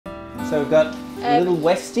So we've got a little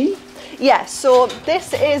Westie. Yes, so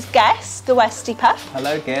this is Guest, the Westie pup.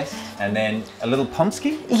 Hello, Guest. And then a little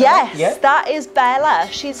Pomsky? Yes, that is Bella.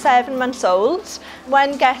 She's 7 months old.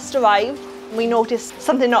 When Guest arrived, we noticed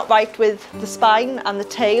something not right with the spine and the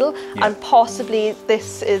tail, and possibly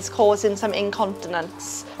this is causing some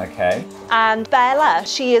incontinence. Okay. And Bella,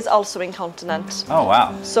 she is also incontinent. Oh,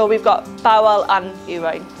 wow. So we've got bowel and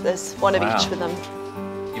urine. There's one of each for them.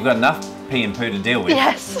 You've got enough pee and poo to deal with.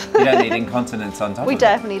 Yes. You don't need incontinence on top of it. We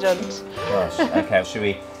definitely don't. Gosh, okay, should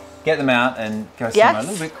we get them out and go somewhere a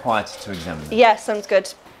little bit quieter to examine them? Yes, sounds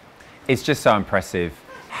good. It's just so impressive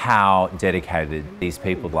how dedicated these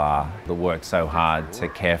people are that work so hard to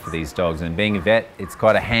care for these dogs. And being a vet, it's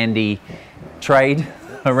quite a handy trade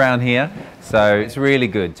around here. So it's really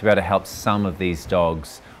good to be able to help some of these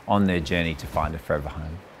dogs on their journey to find a forever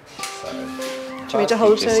home. So, do you want me to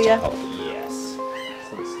hold her, Yes.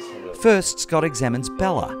 First, Scott examines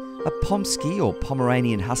Bella, a Pomsky or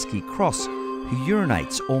Pomeranian Husky cross who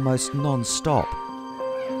urinates almost non-stop.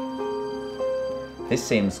 This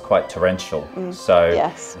seems quite torrential,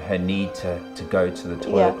 so her need to go to the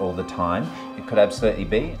toilet all the time, it could absolutely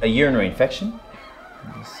be a urinary infection.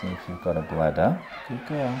 Let's see if you've got a bladder. Good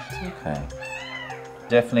girl, it's okay.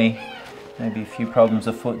 Definitely maybe a few problems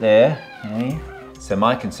afoot there. Okay. So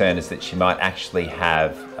my concern is that she might actually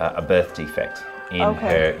have a birth defect in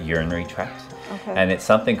her urinary tract. And it's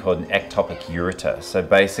something called an ectopic ureter. So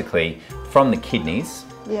basically from the kidneys,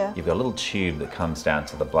 you've got a little tube that comes down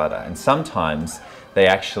to the bladder, and sometimes they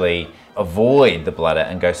actually avoid the bladder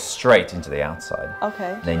and go straight into the outside.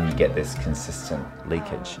 Then you get this consistent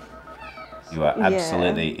leakage. You are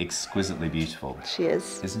absolutely exquisitely beautiful. She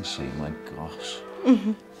is. Isn't she? My gosh.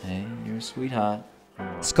 Hey, you're a sweetheart.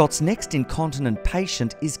 Scott's next incontinent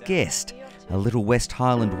patient is Guest, a little West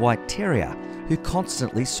Highland White Terrier who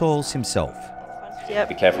constantly soils himself.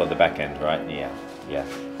 Be careful at the back end, right? Yeah.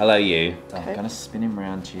 Hello, you. I'm going to spin him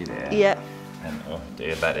around to you there. And oh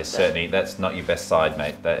dear, that is certainly, that's not your best side,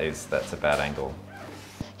 mate. That's a bad angle.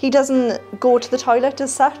 He doesn't go to the toilet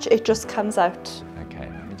as such, it just comes out. Okay,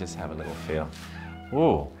 let me just have a little feel.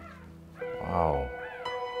 Ooh, wow.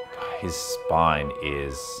 His spine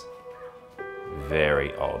is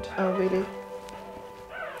very odd. Oh, really?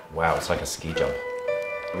 Wow, it's like a ski jump.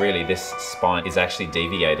 Really, this spine is actually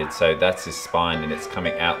deviated, so that's his spine and it's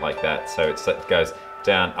coming out like that. So it goes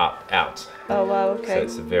down, up, out. Oh, wow, okay. So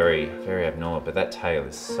it's very, very abnormal, but that tail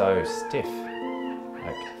is so stiff.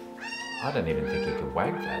 Like, I don't even think he could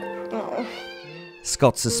wag that. Oh.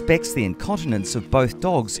 Scott suspects the incontinence of both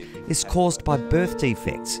dogs is caused by birth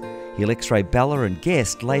defects. He'll x-ray Bella and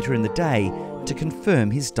Guest later in the day to confirm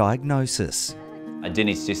his diagnosis. I do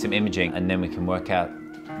need to do some imaging and then we can work out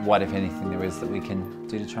what, if anything, there is that we can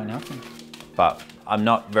do to try and help him. But I'm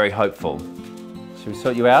not very hopeful. Should we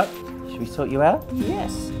sort you out? Should we sort you out?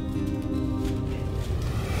 Yes. Here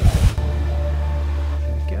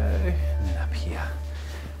we go. And then up here.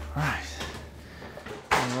 Right.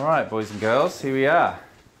 All right, boys and girls, here we are.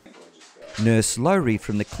 Nurse Lowry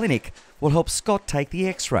from the clinic will help Scott take the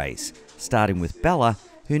x-rays, starting with Bella,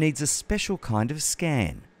 who needs a special kind of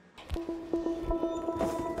scan.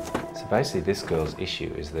 So basically this girl's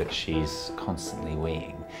issue is that she's constantly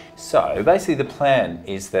weeing. So basically the plan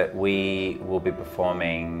is that we will be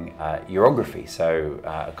performing urography, so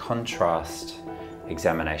a contrast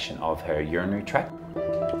examination of her urinary tract.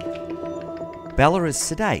 Bella is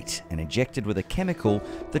sedate and injected with a chemical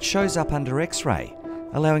that shows up under x-ray,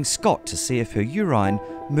 allowing Scott to see if her urine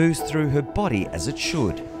moves through her body as it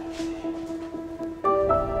should.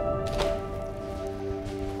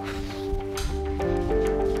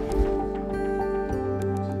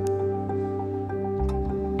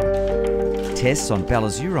 Tests on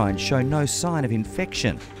Bella's urine show no sign of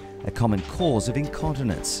infection, a common cause of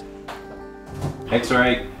incontinence.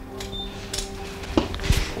 X-ray.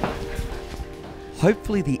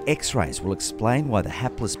 Hopefully the x-rays will explain why the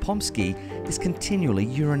hapless Pomsky is continually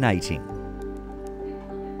urinating.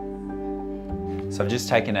 So I've just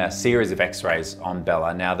taken a series of x-rays on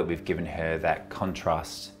Bella now that we've given her that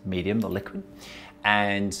contrast medium, the liquid.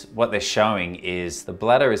 And what they're showing is the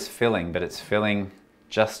bladder is filling, but it's filling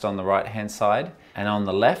just on the right-hand side. And on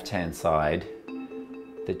the left-hand side,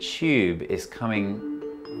 the tube is coming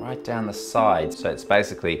right down the side. So it's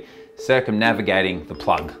basically circumnavigating the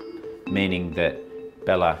plug, meaning that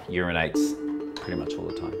Bella urinates pretty much all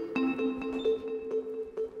the time.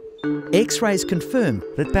 X-rays confirm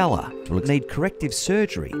that Bella will need corrective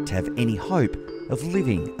surgery to have any hope of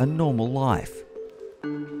living a normal life.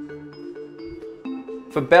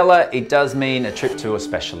 For Bella, it does mean a trip to a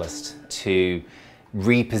specialist to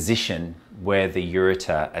reposition where the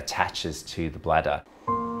ureter attaches to the bladder.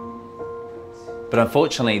 But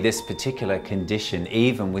unfortunately, this particular condition,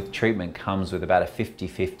 even with treatment, comes with about a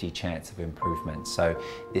 50-50 chance of improvement. So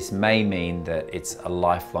this may mean that it's a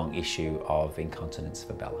lifelong issue of incontinence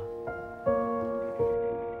for Bella.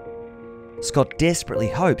 Scott desperately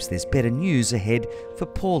hopes there's better news ahead for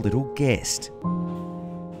poor little Guest.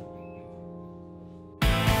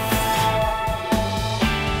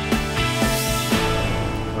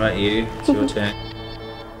 Right, you, it's your turn.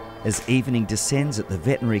 As evening descends at the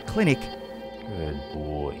veterinary clinic, Good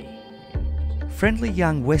boy. friendly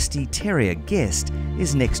young Westie Terrier Guest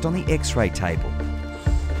is next on the X-ray table.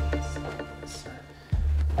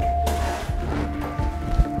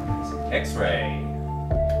 X-ray.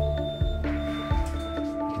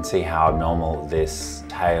 You can see how abnormal this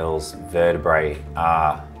tail's vertebrae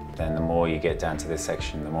are. Then the more you get down to this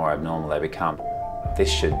section, the more abnormal they become.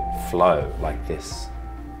 This should flow like this.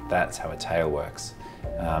 That's how a tail works.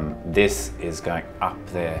 This is going up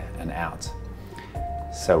there and out.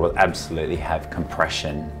 So we'll absolutely have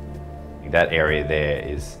compression. That area there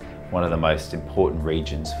is one of the most important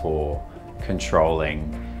regions for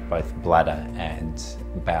controlling both bladder and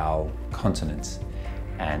bowel continence.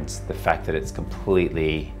 And the fact that it's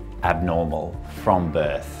completely abnormal from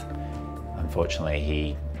birth, unfortunately,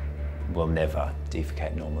 he will never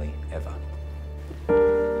defecate normally, ever.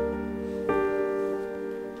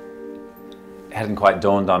 It hadn't quite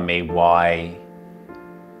dawned on me why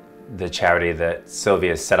the charity that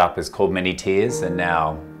Sylvia set up is called Many Tears, and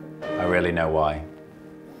now I really know why.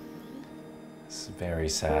 It's very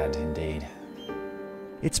sad indeed.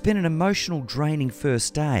 It's been an emotional, draining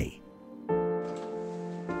first day.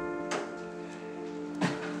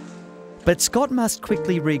 But Scott must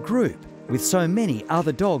quickly regroup with so many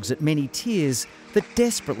other dogs at Many Tears that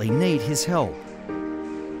desperately need his help.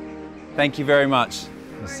 Thank you very much.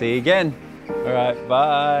 We'll see you again. All right,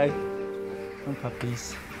 bye. Come on,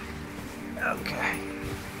 puppies. Okay,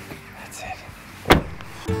 that's it.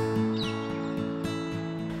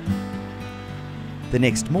 The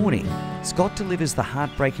next morning, Scott delivers the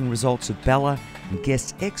heartbreaking results of Bella and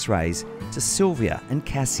Guest's X-rays to Sylvia and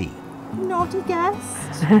Cassie. Naughty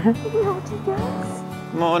Guest. Naughty Guest.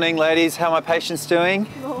 Morning, ladies. How are my patients doing?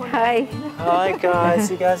 Hi. Hi, guys.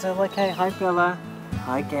 You guys are okay? Hi, Bella.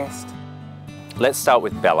 Hi, Guest. Let's start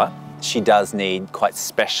with Bella. She does need quite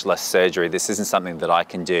specialist surgery. This isn't something that I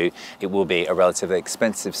can do. It will be a relatively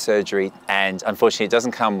expensive surgery, and unfortunately it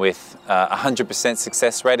doesn't come with a 100%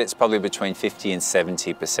 success rate. It's probably between 50 and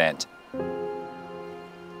 70%.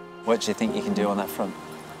 What do you think you can do on that front?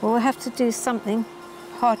 Well, we'll have to do something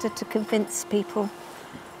harder to convince people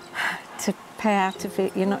to pay out if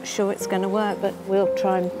you're not sure it's going to work, but we'll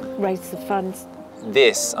try and raise the funds.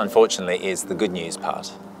 This, unfortunately, is the good news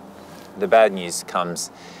part. The bad news comes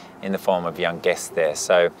in the form of young Guest there.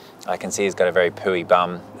 So I can see he's got a very pooey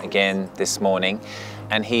bum again this morning,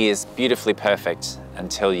 and he is beautifully perfect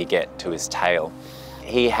until you get to his tail.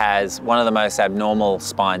 He has one of the most abnormal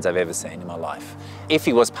spines I've ever seen in my life. If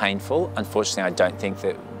he was painful, unfortunately, I don't think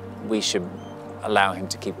that we should allow him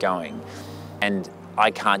to keep going. And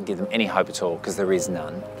I can't give them any hope at all, because there is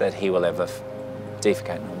none, that he will ever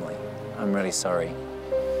defecate normally. I'm really sorry.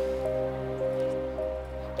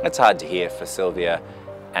 It's hard to hear for Sylvia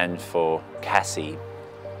and for Cassie,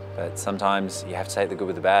 but sometimes you have to take the good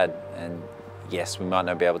with the bad. And yes, we might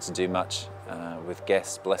not be able to do much with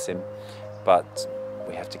Guest, bless him, but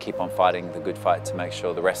we have to keep on fighting the good fight to make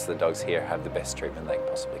sure the rest of the dogs here have the best treatment they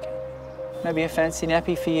possibly can. Maybe a fancy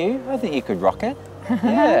nappy for you? I think you could rock it.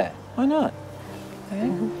 Yeah, why not?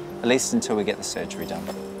 Yeah. At least until we get the surgery done.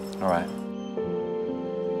 All right.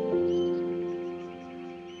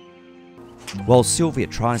 While Sylvia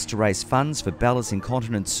tries to raise funds for Bella's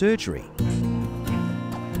incontinence surgery,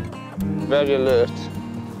 very alert,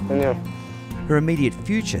 yeah. Her immediate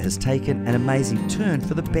future has taken an amazing turn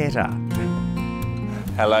for the better.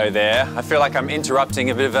 Hello there. I feel like I'm interrupting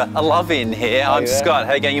a bit of a love-in here. I'm Scott.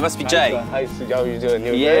 How you going? You must be Jay. Hi, how are you doing?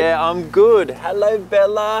 You yeah, okay? I'm good. Hello,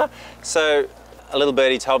 Bella. So, a little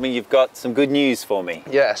birdie told me you've got some good news for me.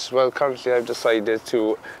 Yes, well, currently I've decided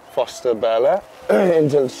to foster Bella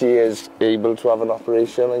until she is able to have an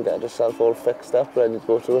operation and get herself all fixed up, ready to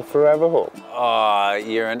go to a forever home. Oh,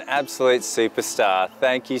 you're an absolute superstar.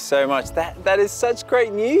 Thank you so much. That is such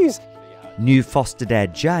great news. New foster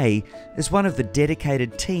dad Jay is one of the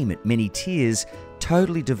dedicated team at Many Tears,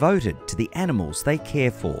 totally devoted to the animals they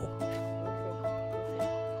care for.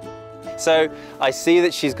 So I see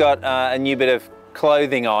that she's got a new bit of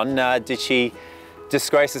clothing on. Did she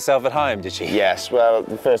disgrace herself at home, did she? Yes, well,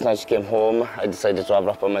 the first night she came home, I decided to have her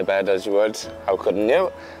up on my bed as you would. How couldn't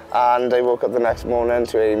you? And I woke up the next morning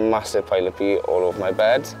to a massive pile of pee all over my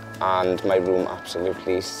bed and my room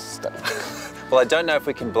absolutely stunk. Well, I don't know if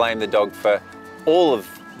we can blame the dog for all of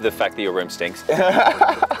the fact that your room stinks,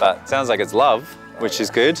 but it sounds like it's love, which is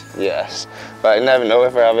good. Yes, but I never know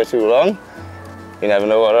if I have it too long. You never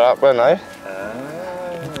know what'll happen, eh?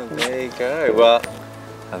 There you go. Well,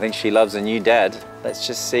 I think she loves a new dad. Let's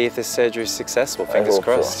just see if this surgery is successful. Fingers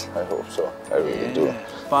crossed. I hope so. I really do.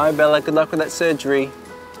 Bye, Bella. Good luck with that surgery.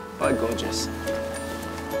 Bye, gorgeous.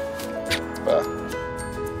 Bye.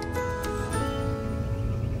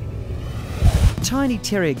 Tiny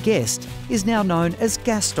terrier Guest is now known as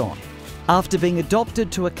Gaston, after being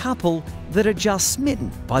adopted to a couple that are just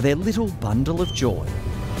smitten by their little bundle of joy.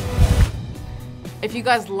 If you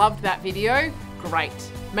guys loved that video, great.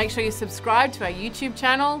 Make sure you subscribe to our YouTube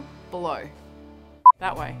channel below.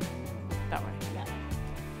 That way.